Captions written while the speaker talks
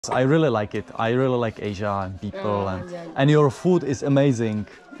I really like it. I really like Asia and people, Yeah. and your food is amazing.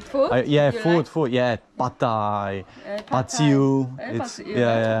 Food? Food. Yeah, pad thai, Pad pad Thai. siu. Pad It's siu,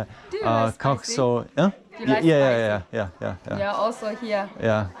 yeah. Do you like spicy? So, huh? Do you like Yeah. Yeah, also here,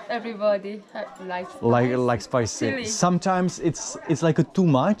 Yeah. everybody likes spice. Like spicy. Chili. Sometimes it's like too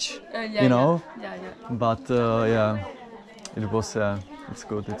much, Yeah, you know. Yeah. But yeah, it was. It's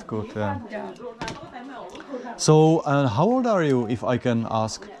good. It's good. Yeah. So, how old are you, if I can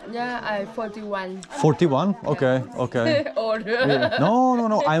ask? Yeah, I'm 41. 41. Okay. Older. Yeah.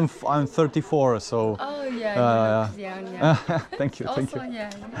 No. I'm 34. So. Oh yeah. Yeah. Thank you. Also, yeah.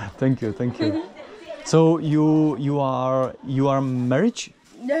 Thank you. So you are married?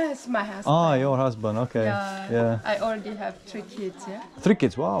 Yes, my husband. Ah, your husband. Okay. Yeah. I already have 3 kids. Yeah. 3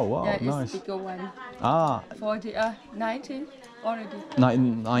 kids. Wow. Yeah, Nice. it's bigger one. 19 already.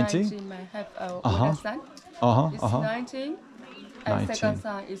 90. 19. I have older son. It's 19. And 19. second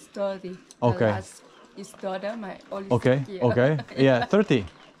son is 30. Okay. The last is daughter, my only Okay. year. Okay. Yeah. 30.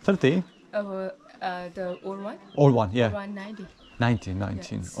 The old one. Old one. Yeah. Old one 90. 19.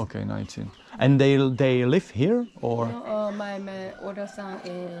 Yes. Okay. 19. And they live here or? No, my older son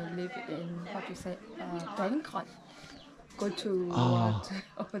live in Bangkok. Go to what?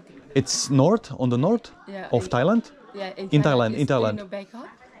 It's north on the north of Thailand. Yeah, In Thailand. In Bangkok.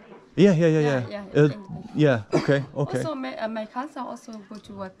 Yeah. Yeah. Okay. Also, my cousin also go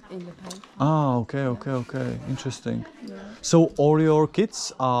to work in the bank. Okay. Interesting. Yeah. So all your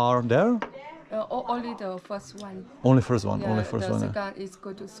kids are there? Only the first one. Only first one. Yeah, Only first the one. second is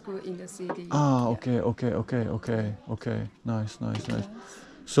go to school in the city. Okay. Nice.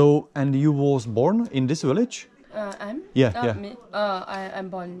 So, and you was born in this village? I'm? Yeah. Me. I am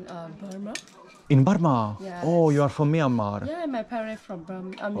born Burma. In Burma? Yes. Oh, you are from Myanmar? Yeah, my parents from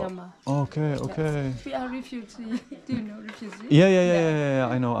Myanmar. Okay. We are refugees. Do you know refugees? Yeah.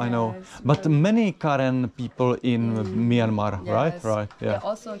 I know. Yes, But many Karen people in Myanmar, Yes. right? Yeah.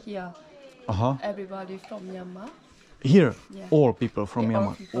 Also here, everybody from Myanmar. Here, Yeah. all people from Yeah, all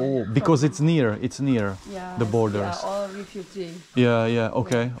Myanmar. people Oh, from because it's near Yeah, the borders. Yeah, all refugees. Yeah.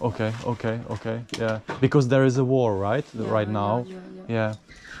 Okay. Yeah, because there is a war, right? Right now. Yeah.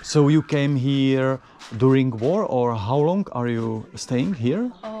 So you came here during war, or how long are you staying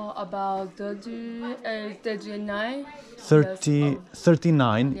here? About 39.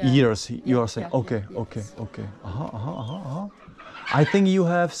 39 years. You are saying. Yeah, Okay. I think you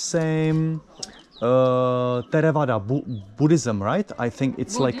have same Theravada Buddhism, right? I think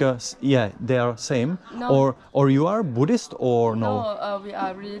it's like a they are same. No. Or you are Buddhist or no? No, we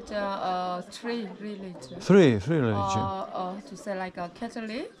are three religions. Three religion. To say like a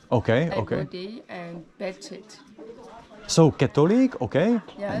Catholic, Okay. Buddhist, and Baptist. So Catholic, okay.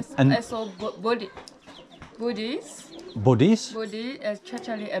 Yes, And also Buddhist, Buddhist,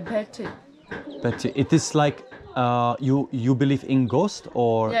 especially a Baptist. but it is like you believe in ghost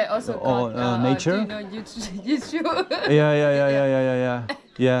or Also or God, nature? Do you know YouTube?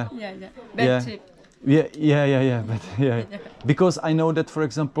 Yeah. Baptist. Yeah. But because I know that, for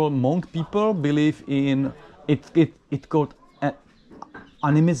example, monk people believe in it called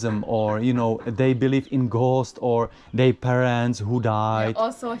animism, or they believe in ghosts or their parents who died.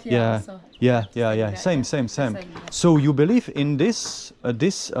 Also here. Yeah. Same. So you believe in this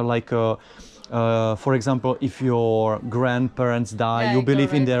for example, if your grandparents die, you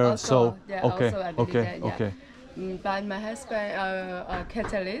believe in their also, okay. But my husband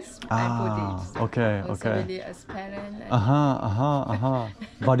Catholic and Buddhist. Okay. Really as parent.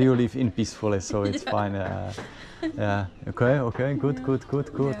 But you live in peacefully, so it's fine. Yeah. Okay. Good.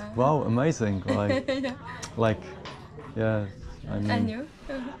 Yeah. Wow, amazing. I mean, And you?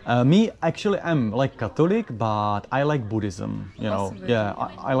 me, actually, I'm like Catholic, but I like Buddhism.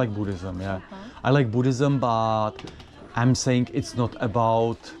 I like Buddhism. Yeah, I like Buddhism, but I'm saying it's not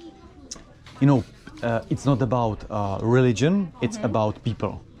about, it's not about religion. It's about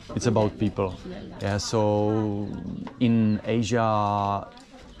people. It's about people. Yeah. So in Asia,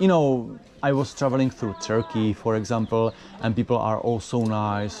 I was traveling through Turkey, for example, and people are also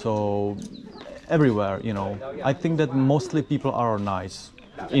nice. So everywhere, I think that mostly people are nice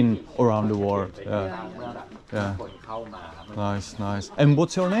around the world. Yeah. Nice. And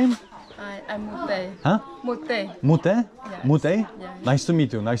what's your name? I'm Mute. Huh? Mute? Yes. Mute? Yeah. Nice to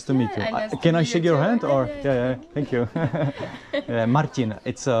meet you. Nice to Can I meet shake you your too. hand? Or Yeah. Thank you. Martin.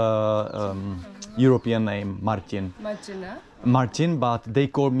 It's a European name, Martin. Martin, but they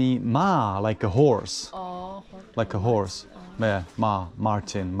call me Ma, like a horse. Like a horse. Yeah,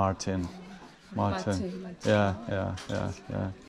 Martin. Yeah.